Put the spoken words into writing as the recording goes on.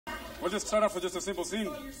We'll just start off with just a simple scene.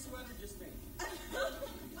 Oh, your sweater just made.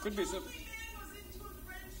 Could be simple. A lonely man goes into a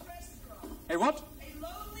French restaurant. Hey, what? A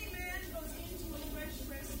lonely man goes into a French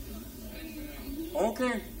restaurant.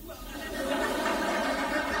 Okay.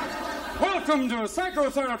 Welcome to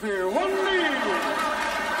Psychotherapy 1D.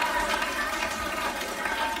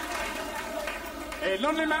 A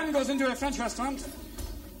lonely man goes into a French restaurant.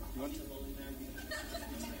 You want to?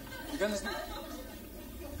 You can listen.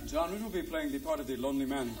 John Ritter will be playing the part of the lonely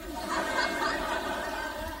man.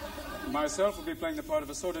 Myself will be playing the part of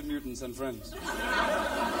assorted mutants and friends.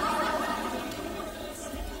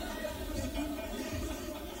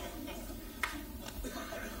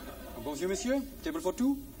 Bonjour, monsieur. Table for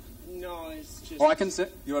two? No, it's just... Oh, I can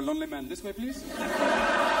sit. You're a lonely man. This way, please.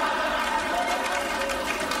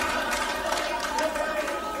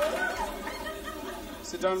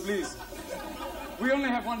 Sit down, please. We only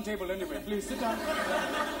have one table anyway. Please, sit down.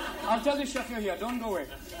 I'll tell the chef you're here. Don't go away.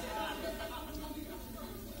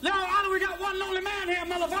 Yo, Anna, we got one lonely man here,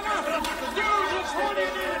 motherfucker! Dude, looks horny in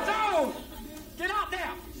the town! Get out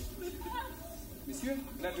there! Monsieur,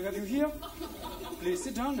 glad to have you here. Please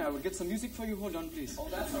sit down. I will get some music for you. Hold on, please. Oh,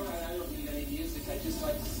 that's all right. I don't need any music. I just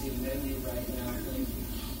like to see a menu right now. Thank you.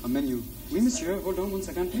 A menu. Oui, monsieur. Hold on 1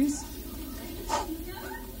 second, please.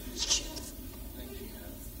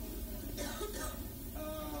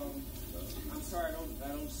 I'm sorry, I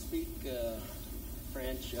don't speak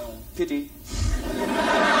French. Pity.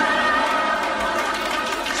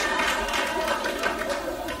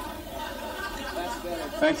 That's better.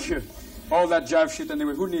 Thank you. All that jive shit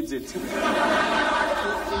anyway. Who needs it?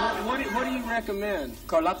 What do you recommend?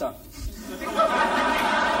 Carlotta.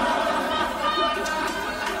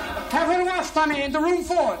 Have her washed, honey, in the room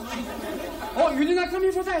 4. Oh, you did not come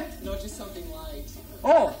here for that? No, just something light.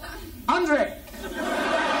 Oh, Andre.